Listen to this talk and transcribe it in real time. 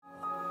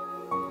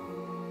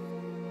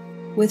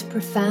With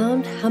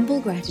profound, humble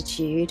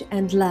gratitude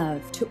and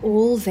love to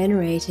all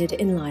venerated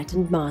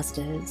enlightened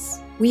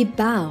masters, we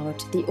bow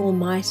to the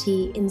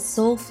Almighty in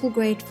soulful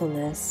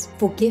gratefulness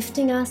for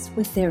gifting us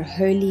with their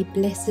holy,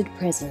 blessed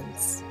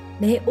presence.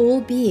 May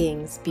all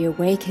beings be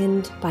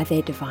awakened by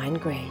their divine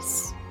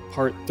grace.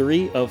 Part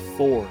 3 of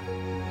 4.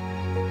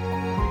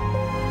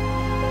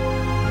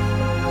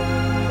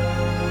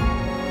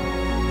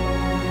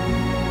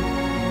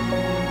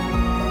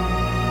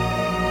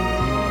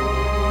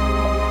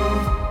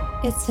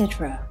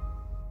 Etc.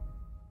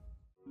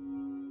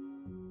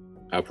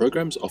 Our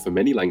programs offer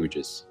many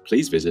languages.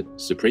 Please visit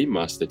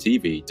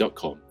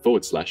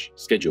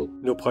suprememastertv.com/schedule.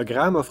 Nos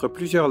programas offrent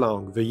plusieurs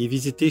langues. Veuillez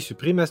visiter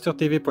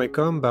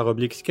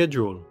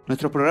suprememastertv.com/schedule.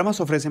 Nuestros programas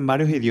ofrecen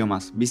varios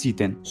idiomas.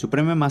 Visiten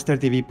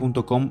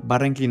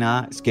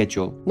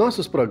suprememastertv.com/schedule.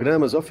 Nossos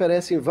programas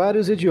oferecem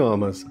vários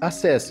idiomas.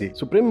 Acesse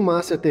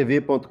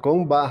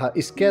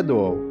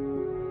suprememastertv.com/schedule.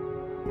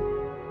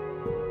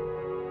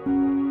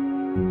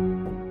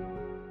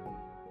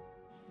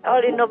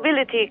 Only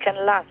nobility can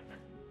last.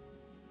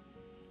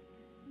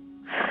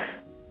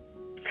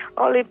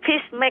 Only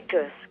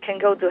peacemakers can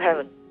go to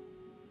heaven.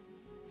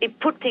 If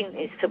Putin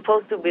is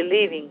supposed to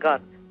believe in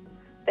God,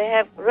 they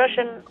have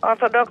Russian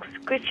Orthodox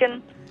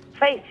Christian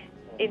faith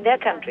in their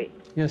country.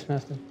 Yes,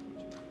 Master.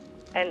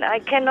 And I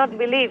cannot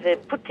believe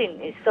that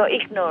Putin is so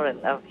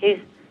ignorant of his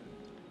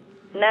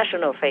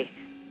national faith.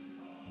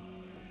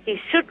 He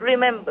should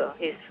remember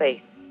his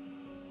faith.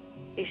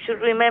 He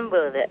should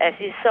remember that as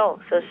you sow,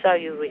 so shall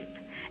you reap.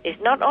 It's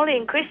not only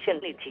in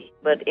Christianity,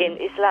 but in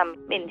Islam,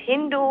 in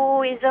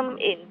Hinduism,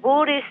 in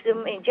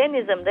Buddhism, in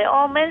Jainism, they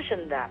all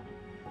mention that.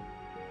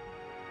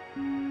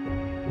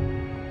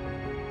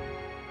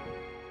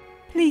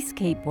 Please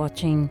keep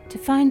watching to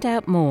find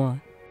out more.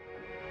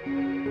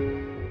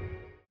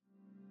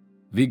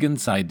 Vegan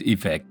side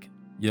effect.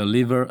 Your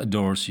liver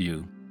adores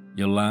you.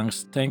 Your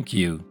lungs thank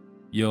you.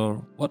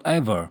 Your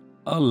whatever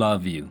all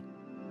love you.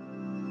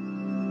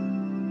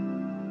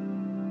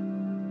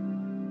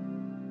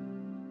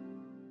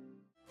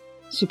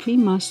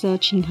 Supreme Master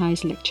Ching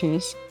Hai's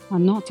lectures are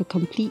not a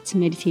complete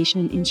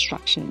meditation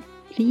instruction.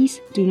 Please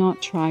do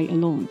not try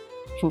alone.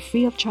 For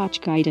free of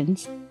charge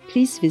guidance,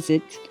 please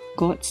visit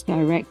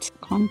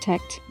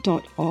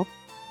godsdirectcontact.org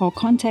or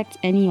contact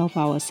any of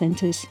our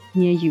centers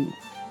near you.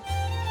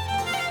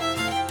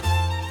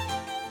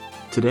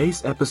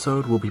 Today's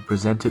episode will be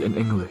presented in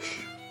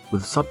English,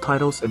 with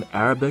subtitles in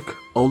Arabic,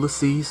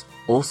 Ulysses,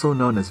 also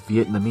known as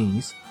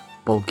Vietnamese,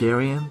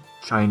 Bulgarian,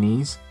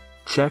 Chinese,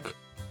 Czech,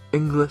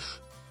 English,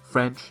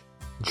 French,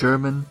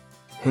 German,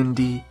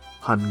 Hindi,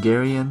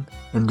 Hungarian,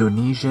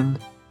 Indonesian,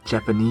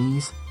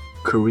 Japanese,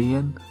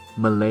 Korean,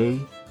 Malay,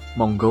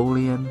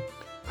 Mongolian,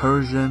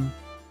 Persian,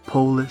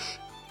 Polish,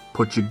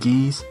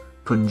 Portuguese,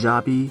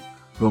 Punjabi,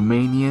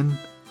 Romanian,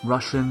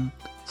 Russian,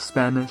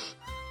 Spanish,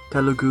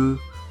 Telugu,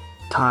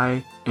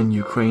 Thai, and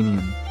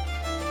Ukrainian.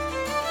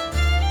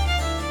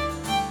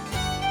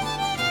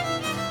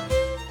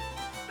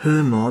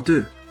 Hur mår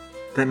du?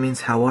 That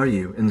means how are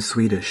you in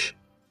Swedish,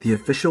 the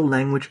official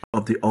language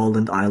of the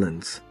Åland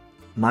Islands.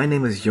 My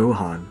name is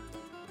Johan.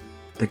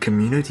 The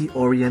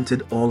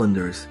community-oriented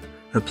Ålanders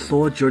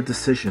applaud your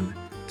decision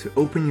to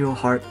open your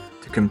heart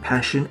to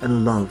compassion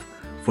and love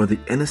for the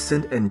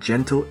innocent and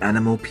gentle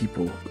animal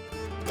people.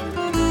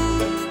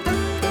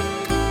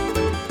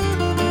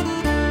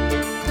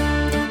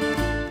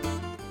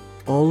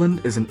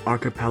 Åland is an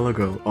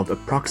archipelago of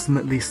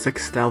approximately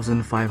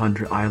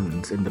 6,500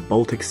 islands in the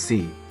Baltic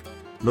Sea,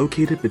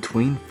 located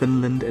between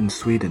Finland and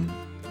Sweden.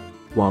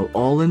 While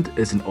Åland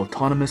is an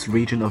autonomous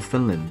region of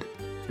Finland,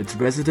 its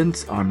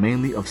residents are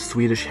mainly of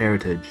Swedish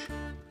heritage.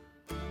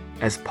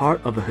 As part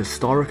of a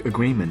historic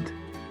agreement,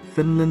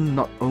 Finland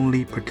not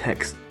only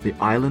protects the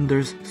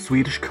islanders'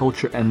 Swedish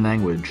culture and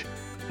language,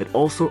 it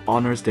also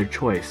honors their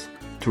choice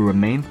to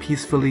remain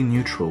peacefully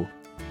neutral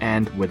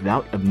and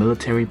without a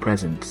military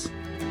presence.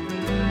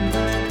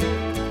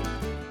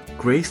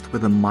 Graced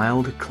with a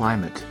mild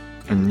climate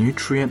and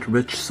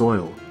nutrient-rich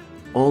soil,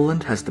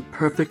 Åland has the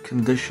perfect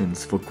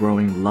conditions for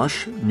growing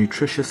lush,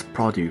 nutritious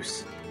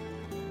produce.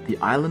 The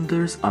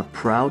islanders are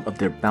proud of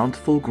their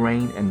bountiful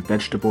grain and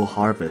vegetable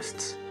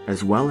harvests,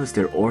 as well as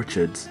their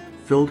orchards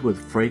filled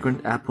with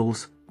fragrant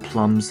apples,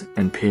 plums,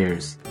 and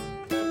pears.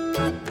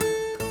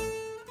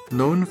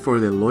 Known for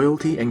their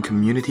loyalty and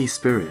community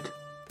spirit,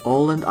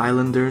 Åland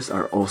Islanders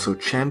are also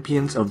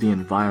champions of the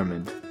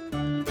environment.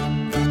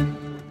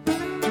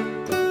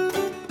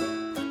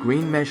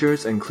 Green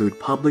measures include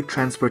public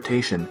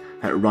transportation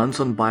that runs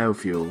on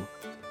biofuel,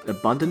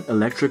 abundant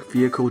electric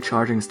vehicle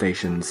charging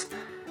stations,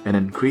 and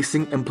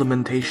increasing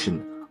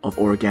implementation of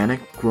organic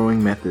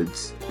growing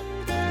methods.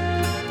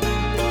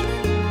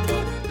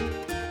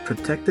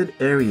 Protected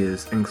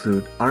areas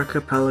include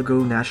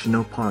Archipelago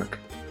National Park,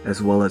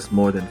 as well as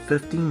more than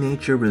 50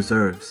 nature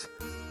reserves.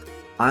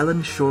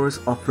 Island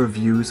shores offer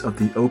views of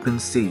the open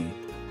sea,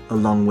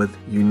 along with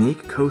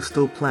unique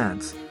coastal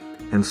plants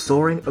and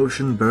soaring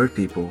ocean bird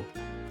people.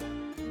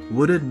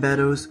 Wooded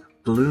meadows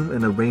bloom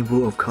in a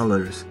rainbow of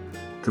colors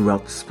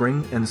throughout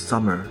spring and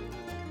summer,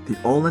 The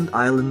Åland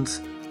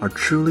Islands are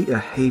truly a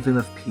haven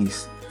of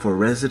peace for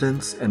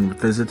residents and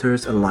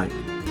visitors alike.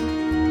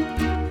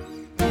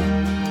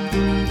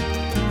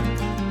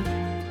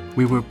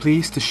 We were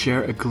pleased to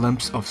share a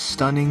glimpse of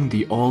stunning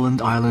the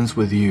Åland Islands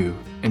with you,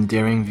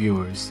 endearing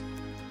viewers.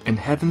 In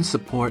heaven's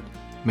support,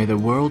 may the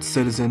world's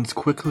citizens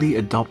quickly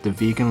adopt the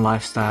vegan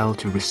lifestyle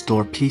to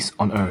restore peace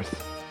on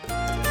Earth.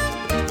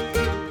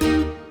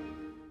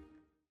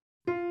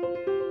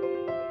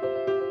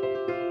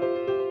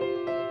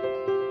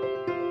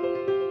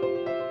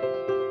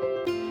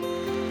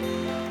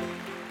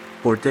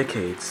 For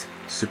decades,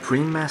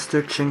 Supreme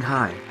Master Ching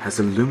Hai has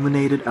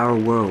illuminated our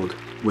world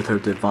with her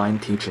divine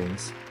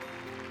teachings.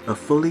 A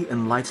fully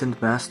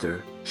enlightened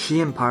master, she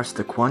imparts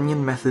the Kuan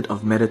Yin method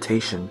of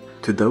meditation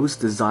to those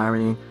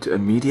desiring to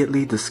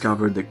immediately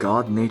discover the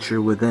God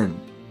nature within,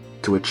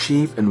 to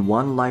achieve in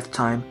one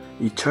lifetime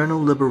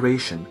eternal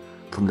liberation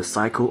from the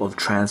cycle of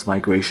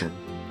transmigration.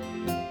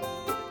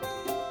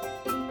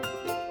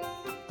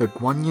 The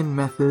Kuan Yin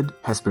method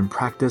has been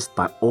practiced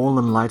by all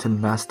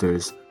enlightened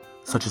masters,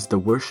 such as the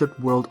worshipped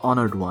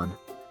world-honored one,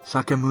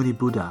 Shakyamuni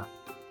Buddha,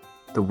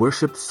 the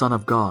worshipped Son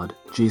of God,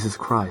 Jesus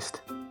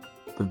Christ,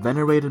 the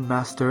venerated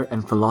master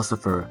and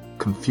philosopher,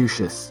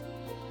 Confucius,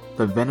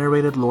 the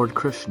venerated Lord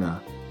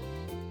Krishna,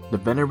 the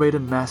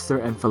venerated master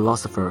and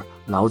philosopher,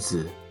 Lao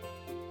Tzu,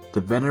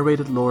 the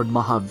venerated Lord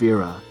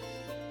Mahavira,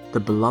 the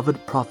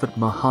beloved Prophet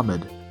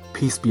Muhammad,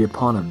 peace be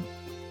upon him,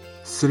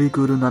 Sri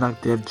Guru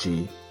Nanak Dev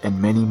Ji, and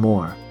many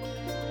more.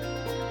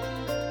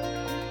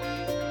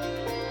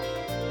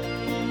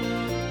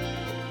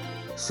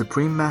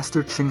 Supreme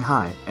Master Ching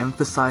Hai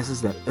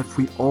emphasizes that if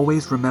we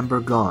always remember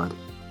God,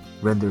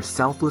 render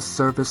selfless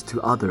service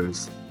to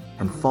others,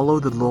 and follow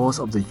the laws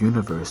of the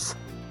universe,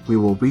 we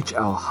will reach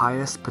our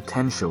highest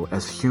potential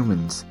as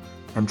humans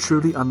and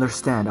truly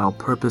understand our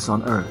purpose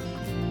on Earth.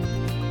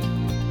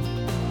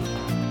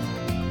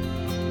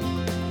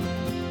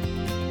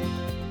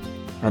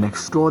 An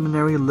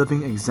extraordinary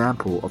living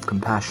example of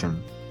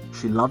compassion,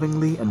 she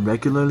lovingly and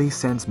regularly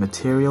sends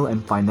material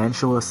and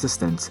financial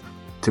assistance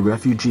to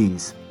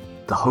refugees,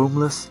 the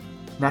homeless,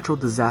 natural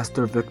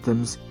disaster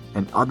victims,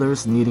 and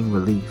others needing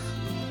relief.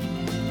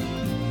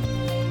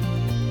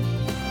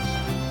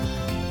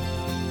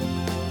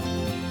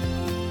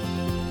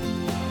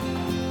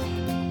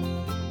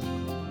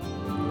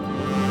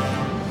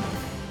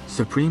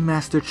 Supreme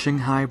Master Ching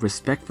Hai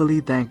respectfully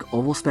thank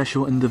all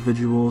special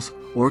individuals,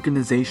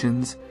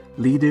 organizations,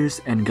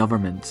 leaders, and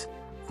governments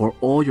for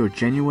all your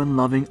genuine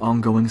loving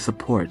ongoing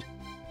support.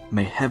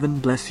 May heaven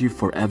bless you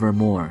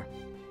forevermore.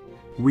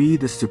 We,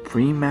 the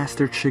Supreme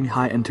Master Ching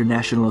Hai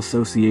International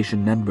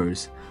Association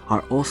members,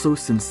 are also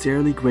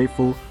sincerely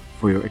grateful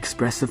for your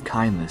expressive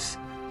kindness,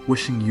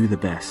 wishing you the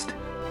best.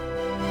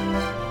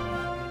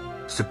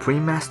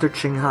 Supreme Master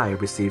Ching Hai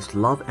receives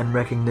love and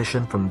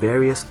recognition from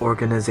various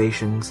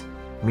organizations,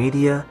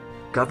 media,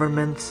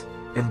 governments,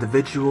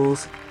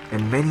 individuals,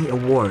 and many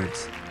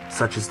awards,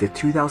 such as the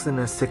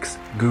 2006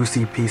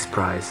 Gusi Peace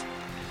Prize,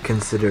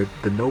 considered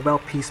the Nobel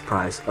Peace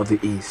Prize of the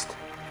East,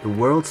 the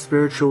World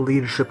Spiritual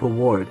Leadership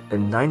Award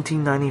in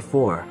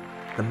 1994,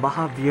 the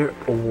Mahavir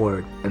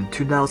Award in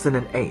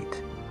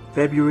 2008,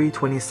 February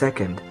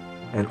 22nd,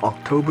 and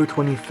October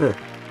 25th,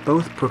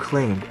 both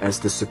proclaimed as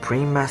the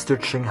Supreme Master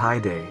Ching Hai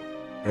Day,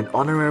 an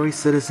honorary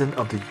citizen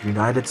of the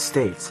United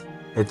States,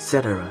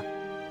 etc.,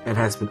 and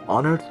has been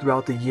honored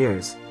throughout the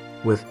years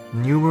with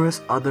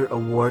numerous other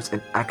awards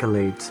and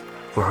accolades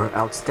for her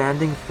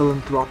outstanding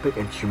philanthropic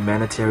and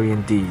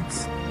humanitarian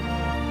deeds.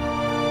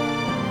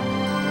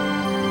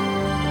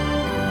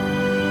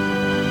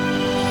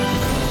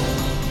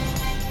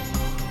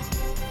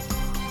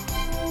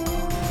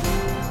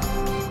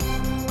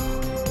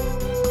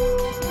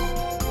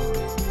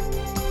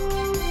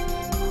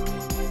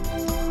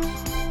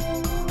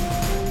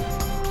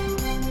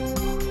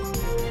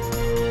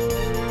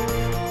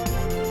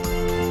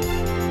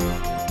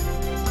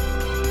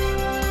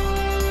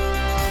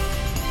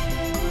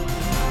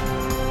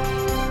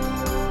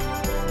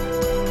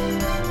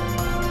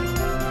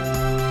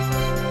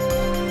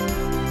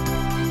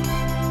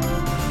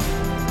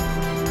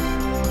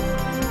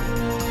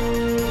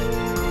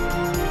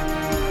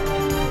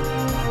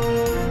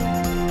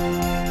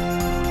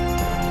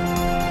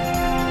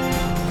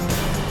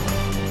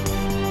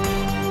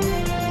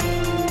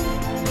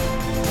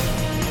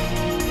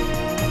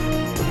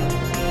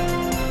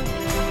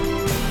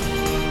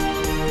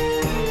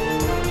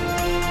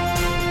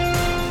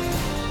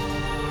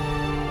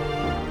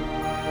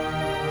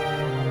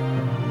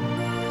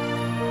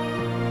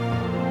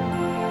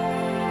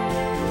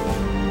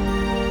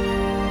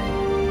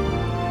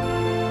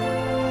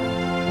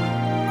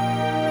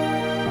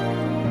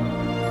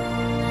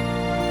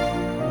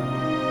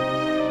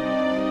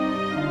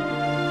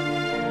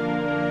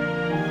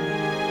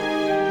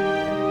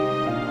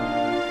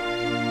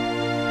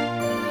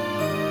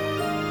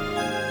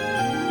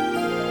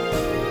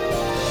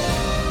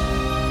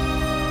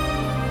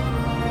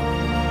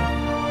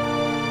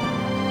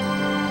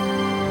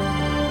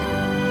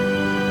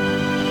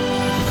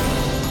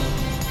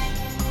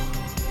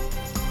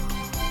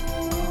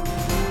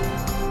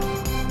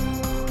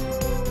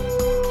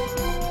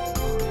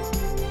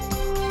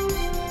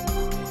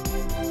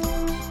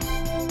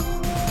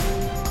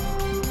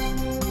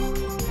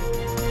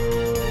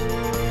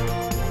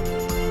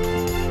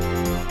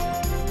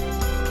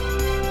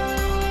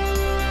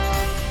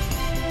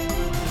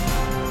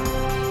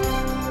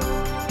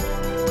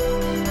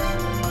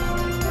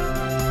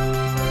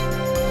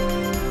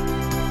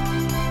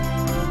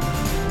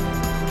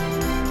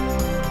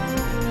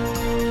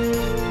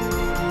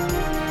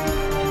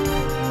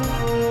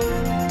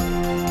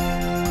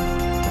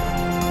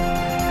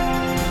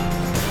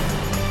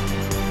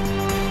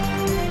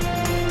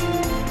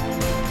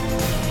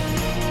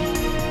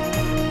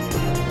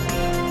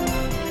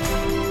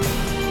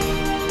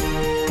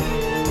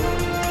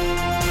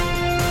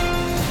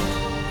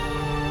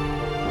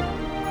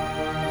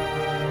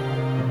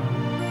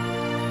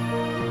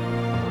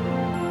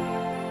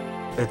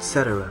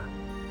 etc.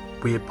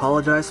 We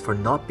apologize for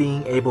not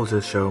being able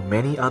to show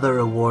many other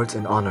awards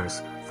and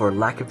honors for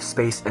lack of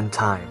space and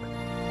time.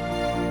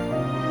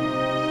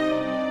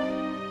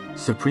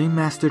 Supreme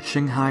Master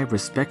Ching Hai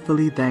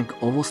respectfully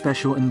thank all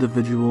special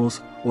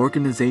individuals,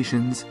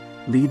 organizations,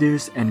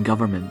 leaders, and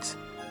governments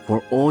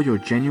for all your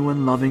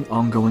genuine, loving,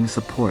 ongoing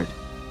support.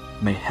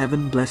 May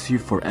heaven bless you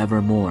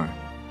forevermore.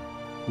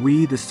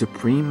 We, the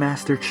Supreme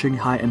Master Ching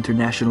Hai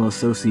International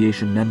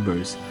Association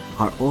members,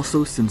 are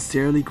also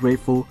sincerely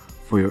grateful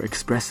for your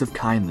expressive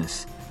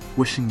kindness,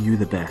 wishing you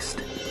the best.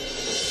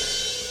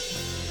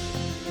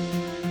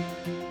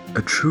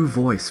 A true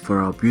voice for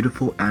our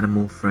beautiful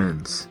animal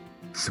friends.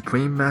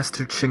 Supreme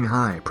Master Ching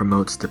Hai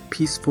promotes the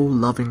peaceful,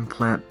 loving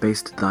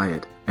plant-based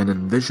diet and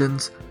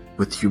envisions,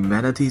 with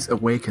humanity's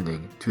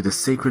awakening to the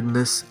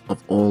sacredness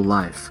of all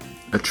life,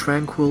 a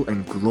tranquil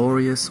and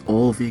glorious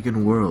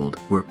all-vegan world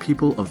where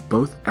people of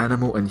both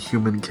animal and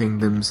human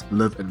kingdoms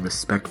live in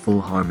respectful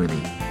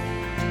harmony.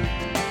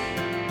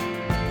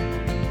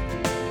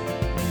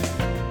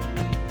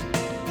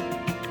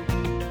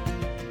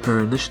 Her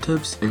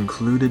initiatives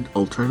included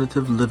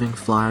alternative living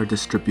flyer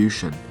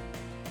distribution,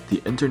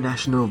 the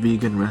International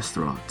Vegan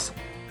Restaurants,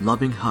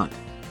 Loving Hut,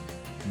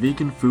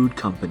 vegan food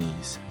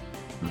companies,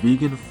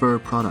 vegan fur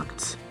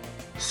products,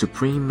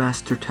 Supreme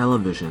Master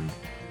Television,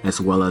 as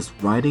well as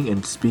writing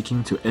and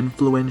speaking to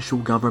influential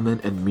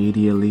government and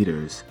media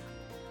leaders,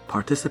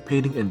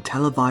 participating in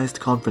televised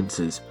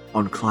conferences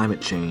on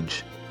climate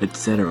change,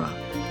 etc.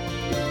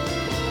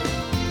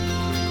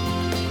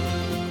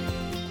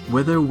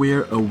 Whether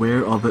we're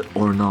aware of it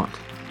or not,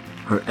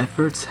 her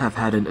efforts have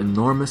had an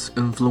enormous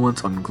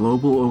influence on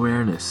global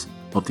awareness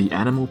of the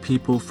animal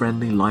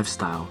people-friendly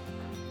lifestyle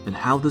and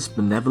how this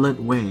benevolent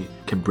way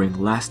can bring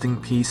lasting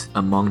peace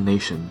among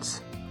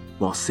nations,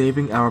 while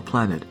saving our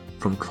planet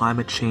from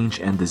climate change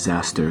and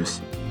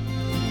disasters.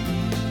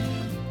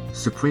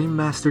 Supreme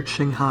Master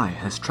Ching Hai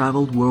has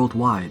traveled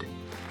worldwide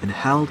and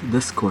held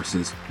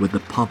discourses with the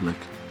public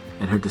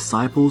and her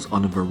disciples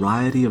on a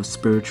variety of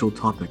spiritual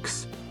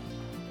topics.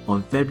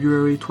 On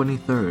February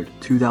 23,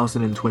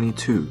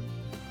 2022,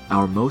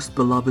 our most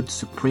beloved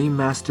Supreme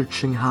Master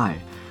Ching Hai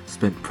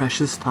spent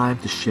precious time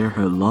to share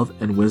her love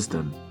and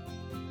wisdom,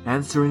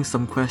 answering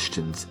some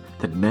questions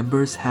that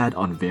members had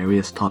on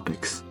various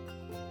topics.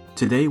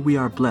 Today we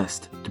are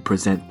blessed to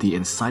present the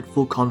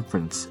insightful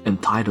conference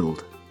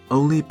entitled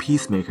Only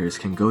Peacemakers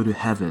Can Go to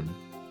Heaven,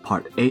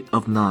 Part 8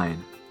 of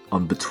 9,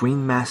 on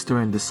Between Master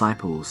and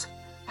Disciples,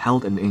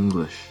 held in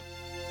English.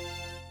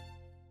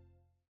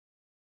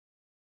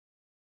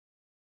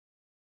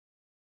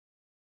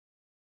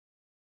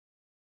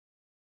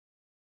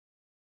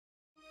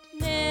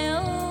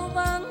 Nếu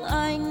vắng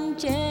anh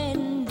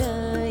trên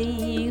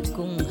đời,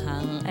 cùng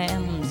hàng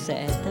em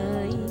sẽ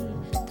tới,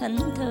 thẫn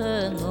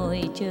thờ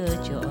ngồi chờ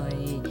trọi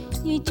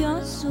như chó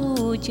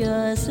dù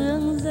chờ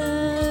sương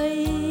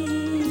rơi.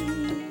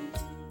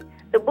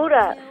 The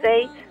Buddha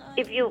says,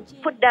 if you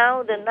put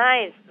down the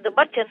knife, the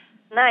butcher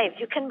knife,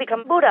 you can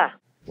become Buddha.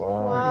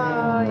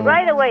 Wow.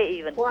 Right away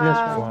even. Wow. Yes,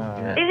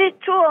 wow. Is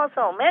it true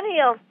also?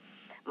 Many of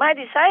my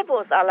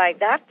disciples are like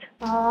that.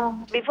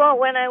 Before,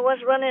 when I was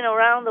running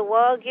around the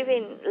world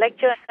giving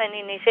lecture and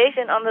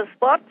initiation on the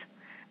spot,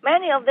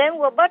 many of them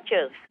were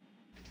butchers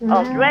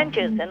of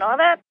ranches and all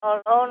that,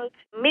 or own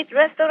meat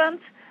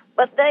restaurants,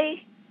 but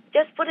they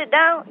just put it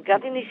down,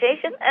 got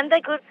initiation, and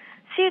they could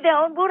see their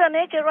own Buddha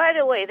nature right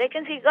away. They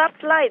can see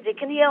God's light, they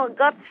can hear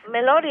God's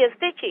melodious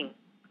teaching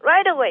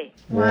right away.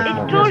 Wow.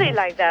 It's truly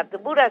like that, the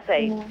Buddha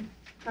says.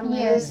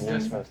 Yes.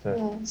 Yes, Master.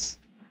 Yes.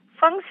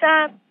 方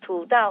沙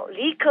土道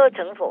立刻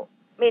成佛,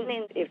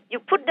 meaning if you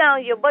put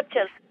down your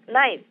butcher's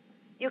knife,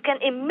 you can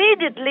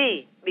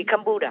immediately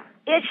become Buddha.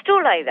 It's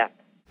true like that.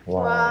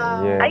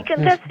 Wow. Yeah. I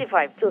can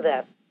testify to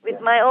that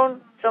with my own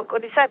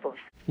so-called disciples.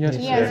 Yes,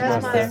 Yes,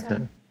 Master.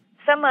 Master.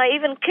 Some are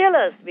even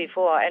killers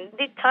before and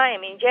did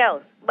time in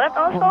jails, but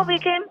also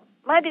became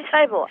my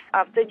disciples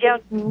after jail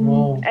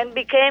and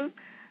became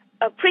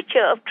a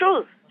preacher of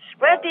truth,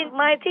 spreading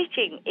my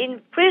teaching in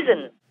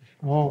prison.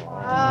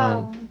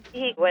 Wow.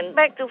 He went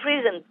back to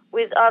prison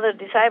with other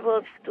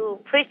disciples to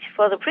preach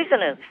for the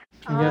prisoners.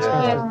 Yes, Yes,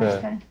 Master.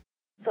 Master.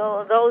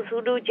 So those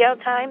who do jail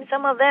time,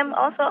 some of them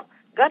also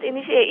got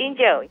initiated in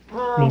jail,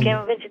 became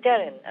a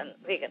vegetarian and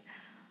vegan.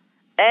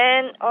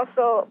 And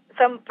also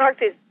some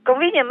practice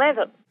convenient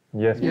method.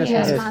 Yes,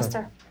 Yes,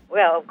 Master.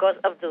 Well, of course,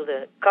 up to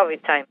the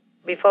COVID time,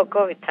 before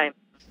COVID time.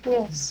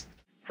 Yes.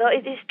 So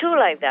it is true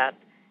like that.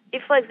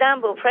 If, for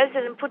example,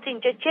 President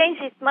Putin just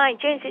changed his mind,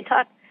 changed his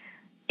heart,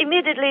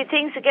 immediately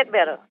things get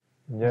better.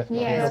 Yes,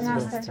 Yes,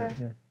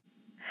 Master.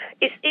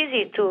 It's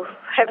easy to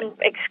have an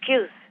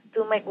excuse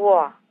to make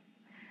war,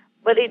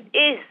 but it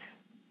is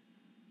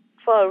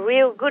for a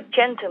real good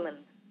gentleman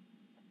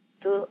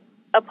to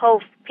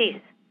uphold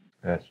peace.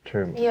 That's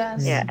true.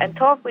 Yes. Yeah, and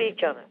talk with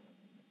each other.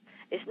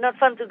 It's not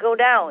fun to go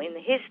down in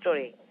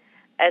history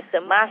as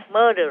the mass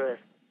murderers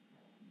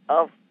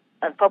of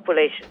a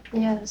population.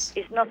 Yes.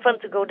 It's not fun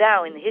to go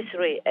down in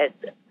history as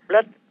the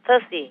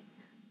bloodthirsty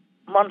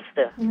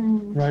monster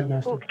Right,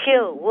 Master. who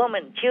kill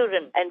women,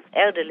 children, and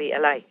elderly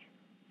alike.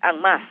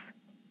 en masse.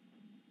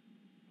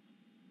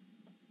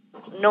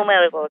 No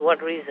matter for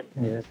what reason.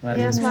 Yes,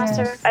 Yes,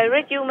 Master. I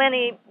read you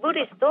many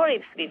Buddhist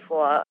stories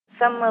before.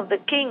 Some of the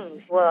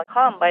kings were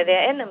harmed by their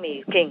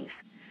enemy kings.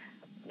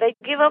 They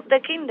give up the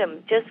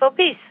kingdom just for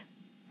peace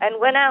and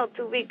went out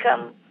to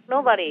become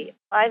nobody,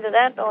 either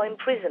that or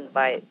imprisoned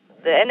by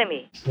the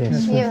enemy.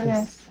 Yes.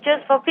 Yes.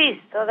 Just for peace,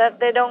 so that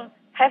they don't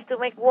have to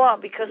make war,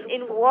 because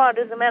in war it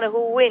doesn't matter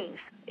who wins.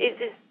 It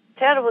is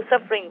terrible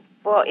suffering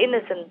for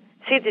innocent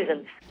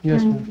citizens.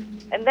 Yes,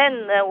 And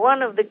then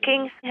one of the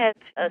kings had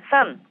a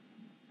son,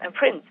 a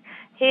prince.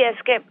 He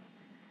escaped.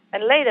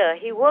 And later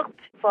he worked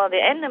for the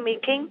enemy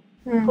king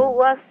who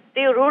was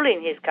still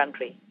ruling his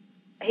country.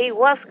 He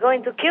was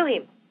going to kill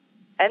him.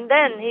 And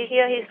then he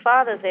hear his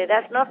father say,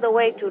 that's not the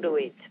way to do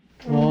it.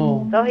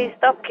 Oh. So he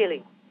stopped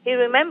killing. He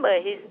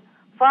remembered his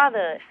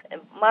father's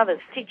and mother's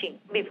teaching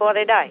before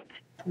they died.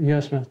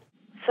 Yes, Master.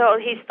 So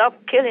he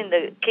stopped killing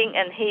the king,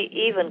 and he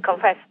even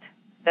confessed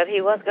that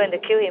he was going to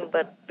kill him,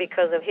 but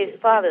because of his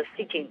father's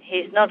teaching,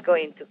 he's not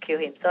going to kill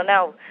him. So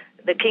now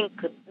the king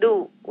could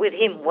do with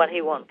him what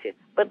he wanted.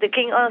 But the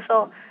king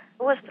also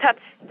was touched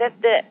that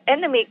the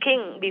enemy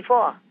king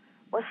before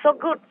was so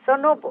good, so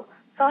noble.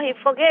 So he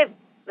forgave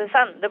the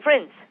son, the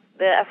prince,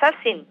 the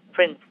assassin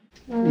prince.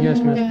 Yes,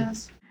 Master.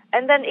 Yes.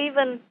 And then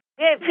even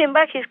gave him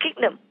back his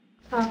kingdom.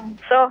 Oh.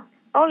 So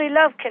only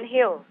love can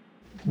heal.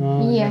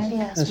 Oh, Yes, yes.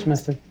 yes. Yes,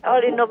 Master.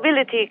 Only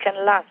nobility can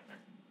last.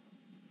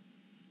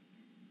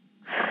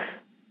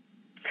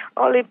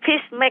 Only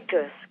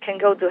peacemakers can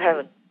go to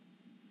heaven.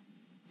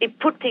 If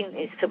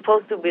Putin is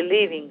supposed to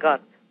believe in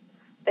God,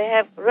 they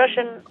have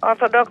Russian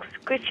Orthodox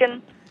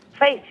Christian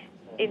faith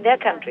in their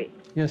country.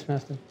 Yes,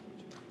 Master.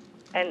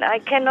 And I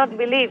cannot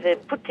believe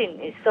that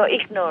Putin is so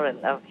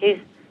ignorant of his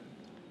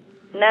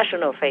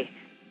national faith.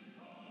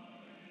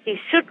 He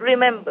should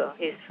remember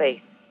his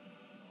faith.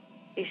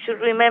 He should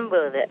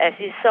remember that as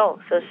you sow,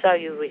 so shall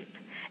you reap.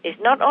 It's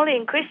not only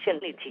in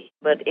Christianity,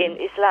 but in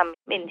Islam,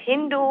 in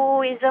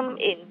Hinduism,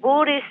 in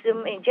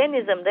Buddhism, in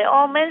Jainism, they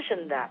all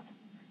mention that.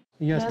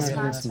 Yes, Yes,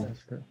 Master.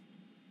 Master.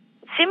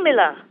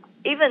 Similar,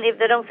 even if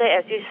they don't say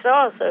as you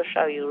sow, so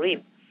shall you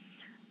reap.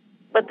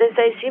 But they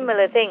say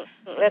similar things.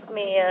 Let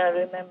me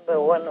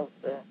remember one of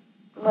the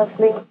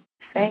Muslim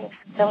sayings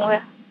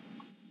somewhere.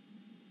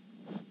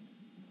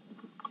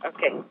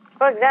 Okay.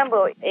 For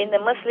example, in the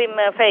Muslim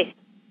faith,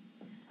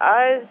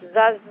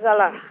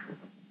 Al-Zazzalah,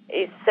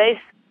 it says,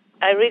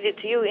 I read it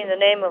to you in the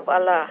name of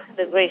Allah,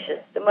 the gracious,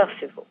 the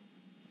merciful.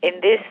 In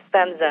this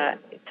stanza,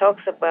 it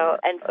talks about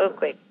an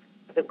earthquake,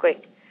 the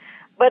quake.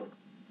 But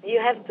you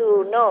have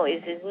to know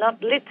it is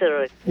not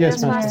literal.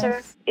 Yes,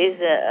 Master.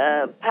 It's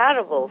a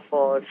parable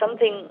for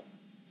something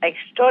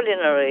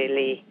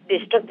extraordinarily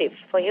destructive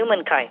for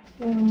humankind.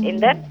 In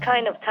that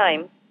kind of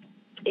time,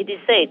 it is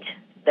said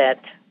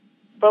that,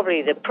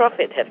 probably the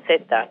prophet have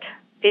said that,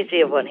 peace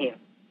be upon him,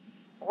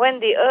 when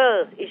the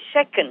earth is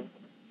shaken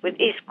with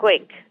its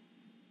quake,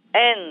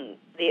 and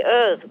the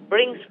earth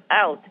brings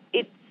out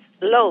its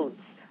loads,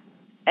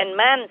 and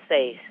man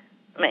says,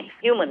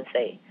 humans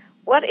say,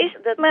 what is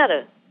the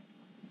matter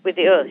with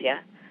the earth, yeah?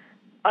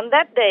 On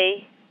that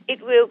day,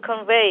 it will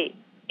convey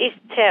its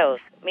tales,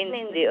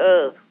 meaning the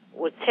earth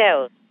will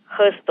tell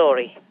her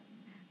story.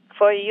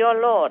 For your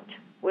Lord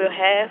will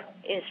have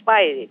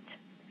inspired it,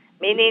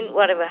 meaning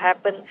whatever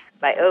happens,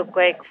 like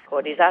earthquakes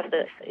or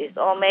disasters, is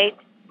all made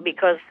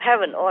because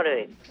heaven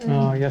ordered it.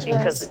 Oh, yes,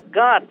 Because Master.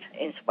 God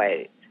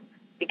inspired it.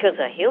 Because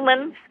a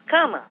human's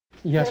karma.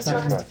 Yes,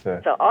 Yes,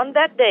 Master. So on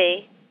that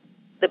day,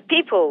 the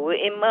people will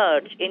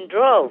emerge in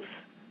droves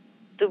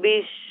to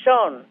be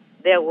shown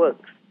their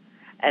works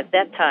at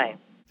that time.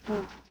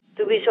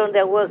 To be shown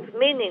their works,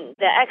 meaning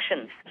their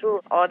actions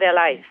through all their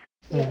lives.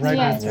 Right,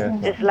 Yes. Master.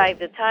 It's like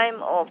the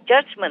time of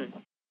judgment,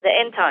 the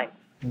end time.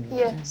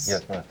 Yes.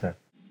 Yes, Master.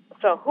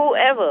 So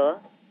whoever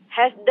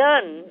has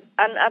done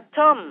an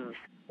atom's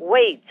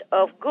weight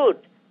of good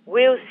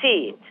will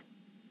see it.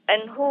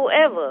 And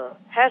whoever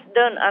has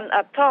done an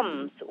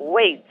atom's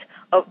weight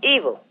of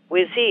evil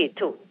will see it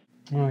too.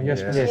 Oh,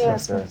 yes, Master.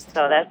 Yes, Master.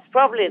 So that's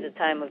probably the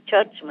time of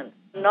judgment,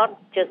 not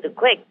just a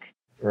quake.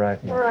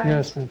 Right, Master. Right.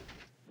 Yes, Master.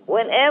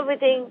 When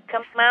everything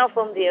comes out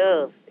from the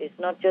earth, it's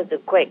not just a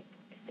quake,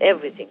 it's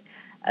everything.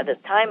 At the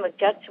time of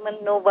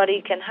judgment,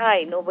 nobody can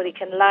hide, nobody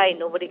can lie,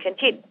 nobody can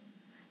cheat.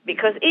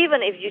 Because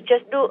even if you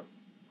just do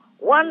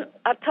one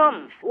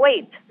atom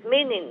weight,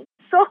 meaning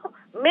so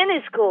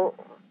minuscule,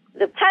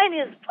 the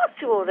tiniest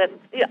possible that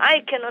your eye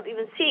cannot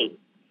even see,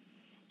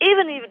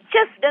 even if it's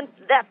just done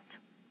that,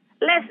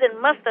 less than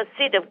mustard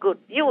seed of good,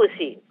 you will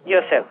see it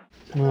yourself.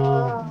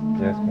 Oh,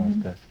 yes,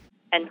 Master.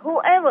 And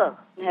whoever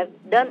has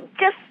done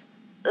just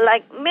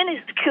like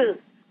minuscule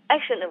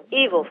action of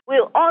evil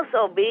will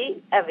also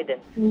be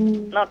evident.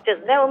 Not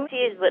just they will see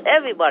it, but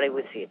everybody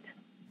will see it.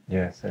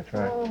 Yes, that's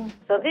right.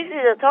 So this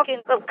is a talking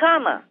of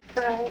karma,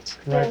 Right.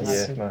 Right,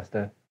 Yes. yes,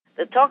 Master.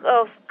 the talk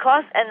of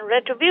cause and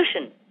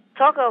retribution,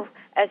 talk of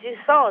as you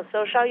sow,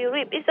 so shall you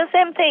reap. It's the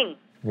same thing.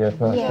 Yes,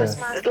 Master. Yes,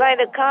 It's Master. like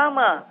the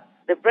karma,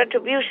 the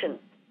retribution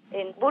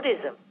in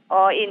Buddhism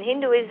or in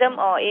Hinduism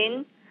or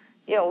in,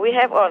 we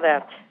have all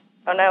that.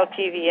 on our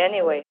TV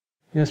anyway.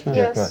 Yes,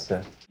 Master. Yes,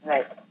 Master.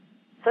 Right.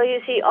 So you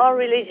see, all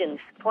religions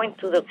point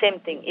to the same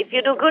thing. If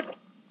you do good,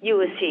 you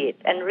will see it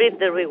and reap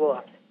the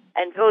reward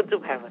and go to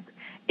heaven.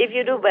 If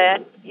you do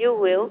bad, you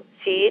will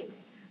see it,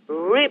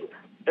 reap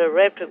the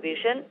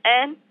retribution,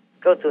 and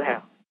go to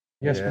hell.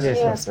 Yes,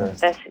 Master.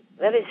 That's it.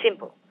 Very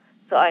simple.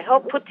 So I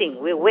hope Putin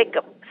will wake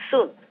up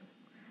soon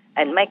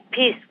and make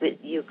peace with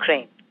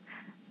Ukraine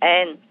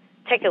and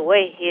take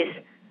away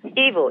his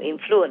evil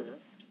influence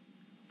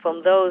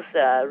from those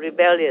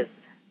rebellious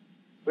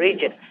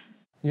regions.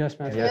 Yes,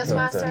 Master. Yes,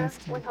 Master.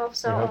 We hope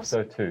so. We hope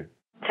so too.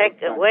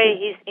 Take away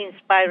his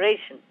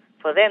inspiration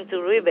for them to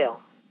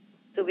rebel,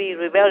 to be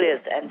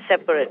rebellious and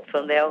separate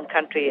from their own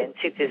country and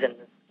citizens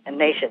and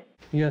nation.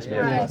 Yes,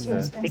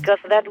 Master. Because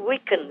that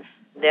weakens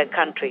their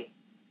country.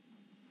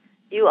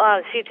 You are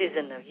a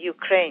citizen of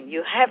Ukraine.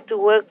 You have to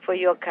work for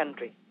your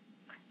country.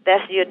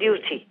 That's your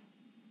duty.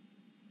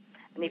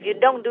 And if you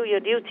don't do your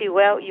duty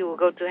well, you will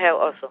go to hell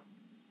also.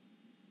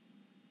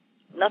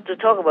 Not to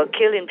talk about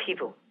killing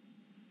people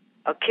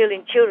or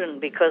killing children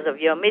because of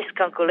your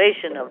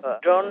miscalculation of a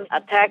drone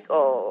attack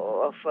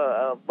or of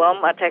a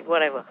bomb attack,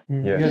 whatever.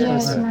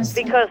 Yes,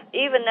 Master. Because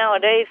even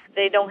nowadays,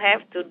 they don't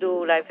have to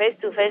do like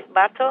face-to-face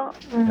battle.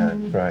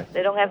 That's right.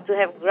 They don't have to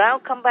have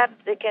ground combat.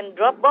 They can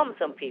drop bombs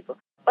on people.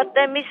 But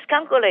they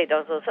miscalculate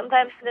also.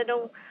 Sometimes they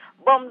don't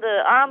bomb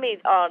the army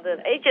or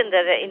the agent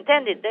that they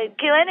intended. They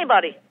kill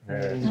anybody.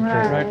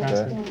 Right,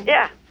 Master.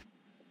 Yeah.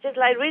 Just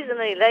like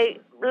recently, they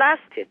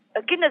blasted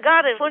a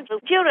kindergarten full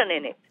of children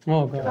in it.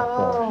 Oh,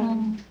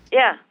 God.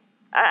 Yeah.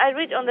 I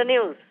read on the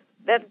news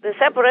that the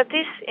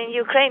separatists in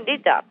Ukraine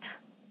did that.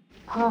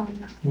 Oh,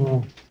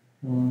 no.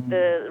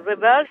 The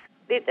rebels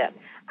did that.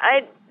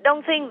 I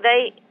don't think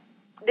they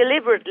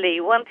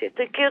deliberately wanted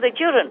to kill the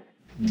children.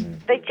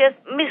 They just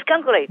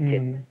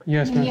miscalculated.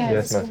 Yes, Master.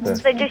 Yes, Master.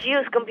 They just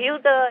use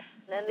computer,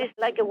 and it's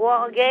like a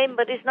war game,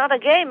 but it's not a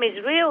game.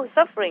 It's real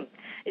suffering.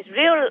 It's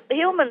real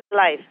human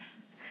life.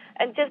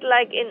 And just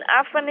like in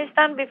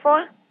Afghanistan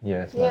before,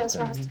 Yes, Yes,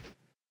 Master. Master.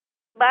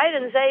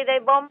 Biden say they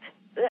bombed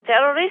the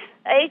terrorist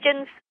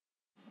agents.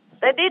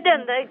 They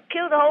didn't. They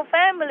killed the whole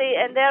family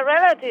and their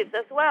relatives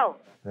as well,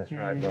 That's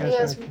right,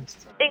 Yes, Master.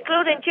 Master.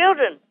 including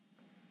children.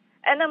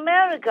 And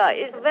America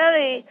is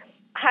very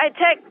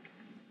high-tech,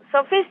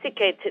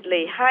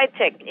 sophisticatedly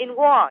high-tech in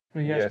war.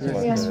 Yes,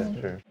 Master. Yes. That's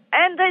true.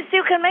 And they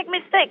still can make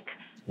mistakes.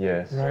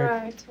 Yes.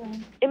 Right.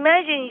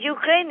 Imagine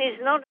Ukraine is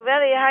not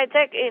very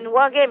high-tech in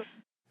war games.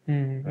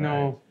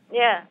 No.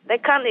 Yeah, they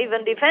can't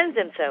even defend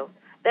themselves.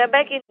 They're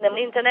begging the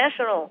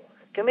international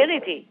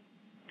community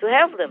to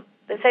help them.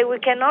 They say we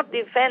cannot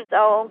defend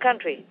our own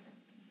country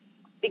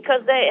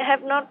because they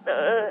have not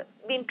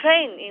been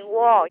trained in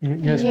war.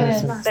 Yes, Yes,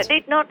 Master. Master. They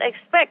did not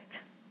expect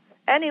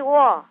any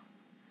war.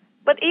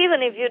 But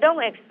even if you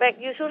don't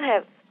expect, you should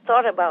have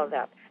thought about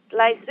that.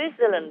 Like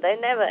Switzerland, they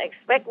never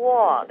expect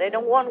war. They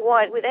don't want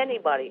war with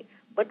anybody.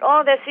 But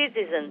all their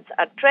citizens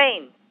are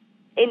trained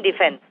in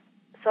defense.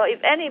 So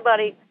if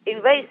anybody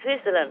invades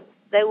Switzerland,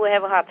 they will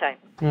have a hard time.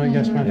 Oh,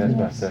 yes, Master. Yes, So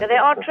Master.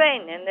 they're all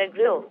trained and they're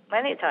drilled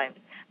many times.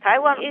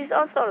 Taiwan is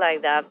also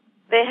like that.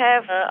 They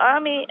have an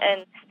army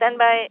and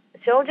standby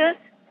soldiers,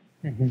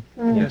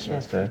 Yes,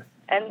 Master.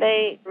 and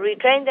they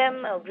retrain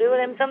them or drill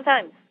them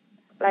sometimes,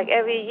 like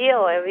every year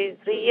or every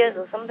 3 years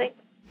or something.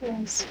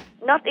 Yes.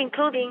 Not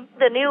including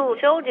the new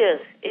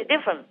soldiers. It's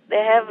different.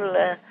 They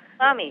have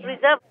army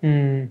reserve.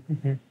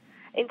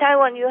 In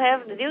Taiwan, you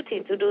have the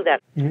duty to do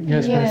that.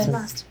 Yes, Yes, Master.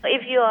 Master.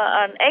 If you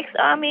are an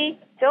ex-army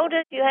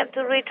soldier, you have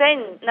to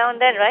retrain now and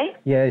then, right?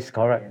 Yes,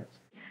 correct.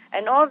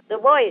 And all the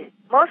boys,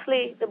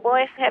 mostly the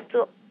boys have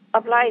to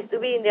apply to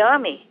be in the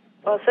army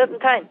for a certain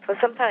time, for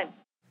some time.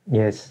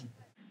 Yes.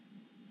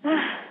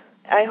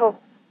 I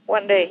hope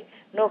one day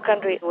no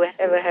country will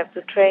ever have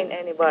to train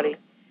anybody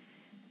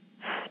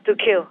to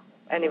kill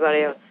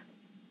anybody else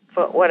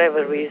for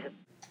whatever reason.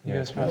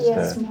 Yes, Yes,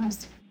 Master.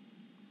 Master.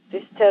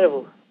 It's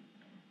terrible.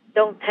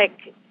 Don't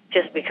take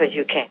just because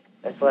you can.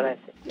 That's what I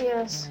say.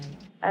 Yes.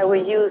 I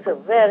will use a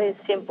very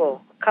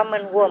simple,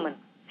 common woman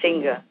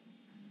singer.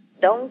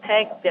 Don't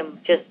take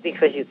them just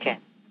because you can.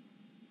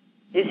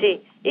 You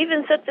see,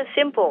 even such a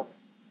simple,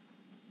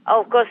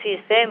 of course he's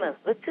famous,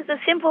 but just a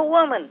simple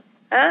woman,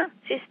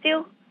 she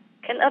still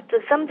can utter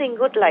something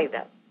good like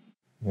that.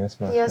 Yes,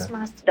 Master. Yes,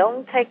 Master.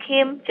 Don't take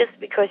him just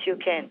because you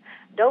can.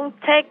 Don't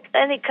take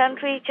any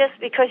country just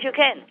because you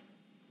can.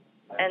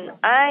 And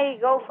I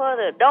go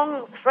further.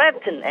 Don't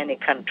threaten any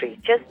country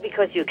just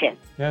because you can.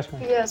 Yes,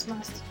 Master. Yes,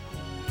 Master.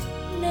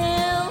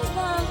 Nếu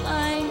vắng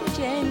anh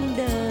trên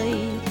đời,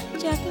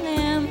 chắc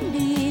em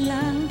đi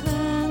lang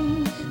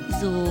thang.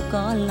 Dù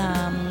có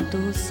làm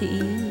tu sĩ,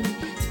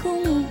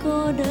 cũng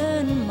cô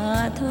đơn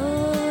mà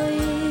thôi.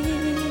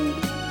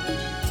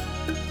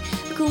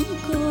 Cũng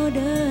cô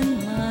đơn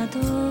mà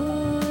thôi.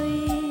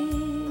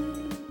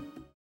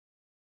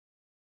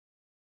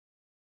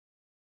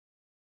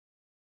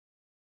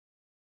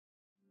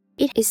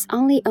 It is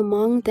only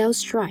among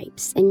those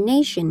tribes and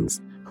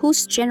nations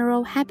whose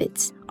general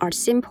habits are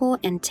simple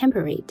and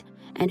temperate,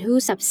 and who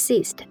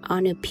subsist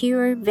on a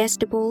pure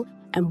vegetable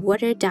and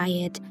water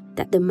diet,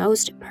 that the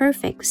most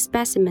perfect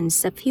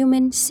specimens of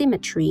human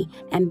symmetry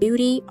and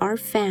beauty are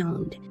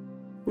found.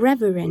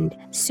 Reverend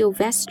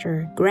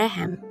Sylvester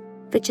Graham,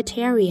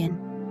 vegetarian.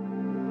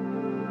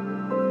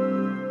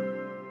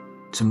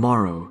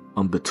 Tomorrow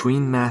on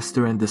Between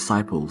Master and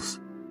Disciples.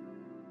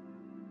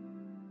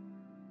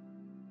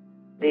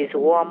 These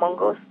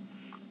warmongers,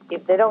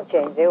 if they don't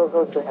change, they will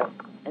go to hell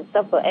and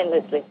suffer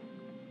endlessly.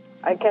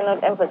 I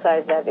cannot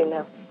emphasize that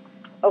enough.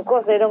 Of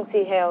course, they don't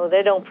see hell,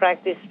 they don't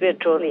practice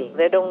spiritually,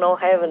 they don't know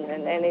heaven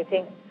and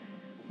anything.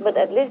 But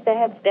at least they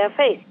have their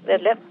faith, they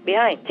left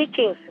behind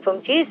teachings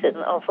from Jesus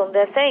or from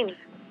their saints.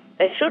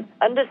 They should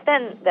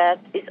understand that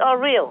it's all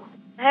real.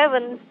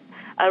 Heavens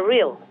are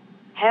real,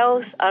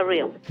 hells are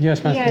real.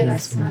 Yes, Master.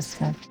 Yes,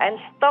 Master. And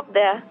stop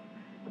their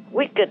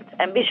wicked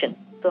ambition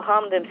to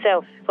harm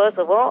themselves, first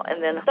of all,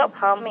 and then stop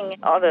harming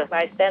other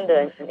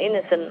bystanders and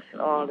innocents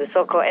or the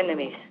so-called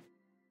enemies.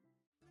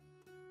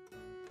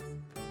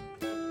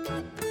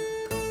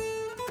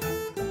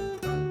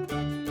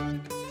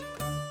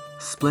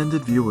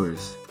 Splendid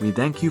viewers, we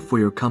thank you for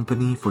your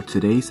company for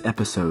today's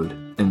episode,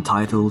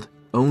 entitled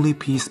Only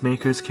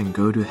Peacemakers Can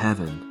Go to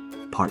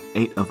Heaven, Part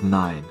 8 of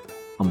 9,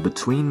 on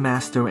Between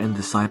Master and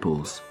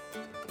Disciples.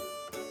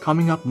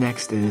 Coming up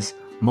next is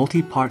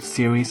multi-part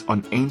series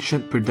on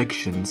ancient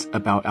predictions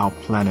about our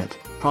planet,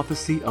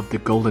 Prophecy of the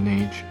Golden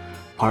Age,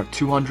 Part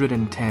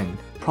 210,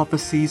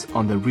 Prophecies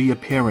on the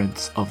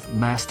Reappearance of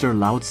Master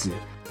Lao Tzu,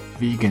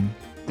 Vegan,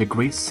 the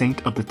Great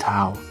Saint of the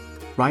Tao,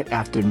 right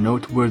after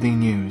noteworthy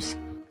news.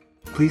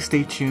 Please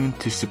stay tuned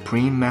to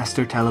Supreme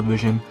Master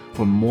Television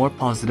for more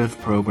positive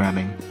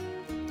programming.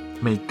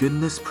 May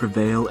goodness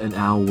prevail in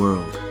our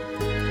world.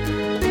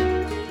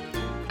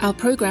 Our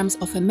programs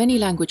offer many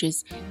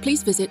languages.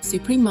 Please visit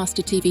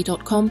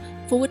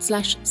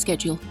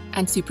suprememastertv.com/schedule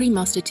and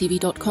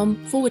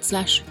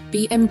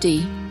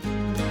suprememastertv.com/BMD.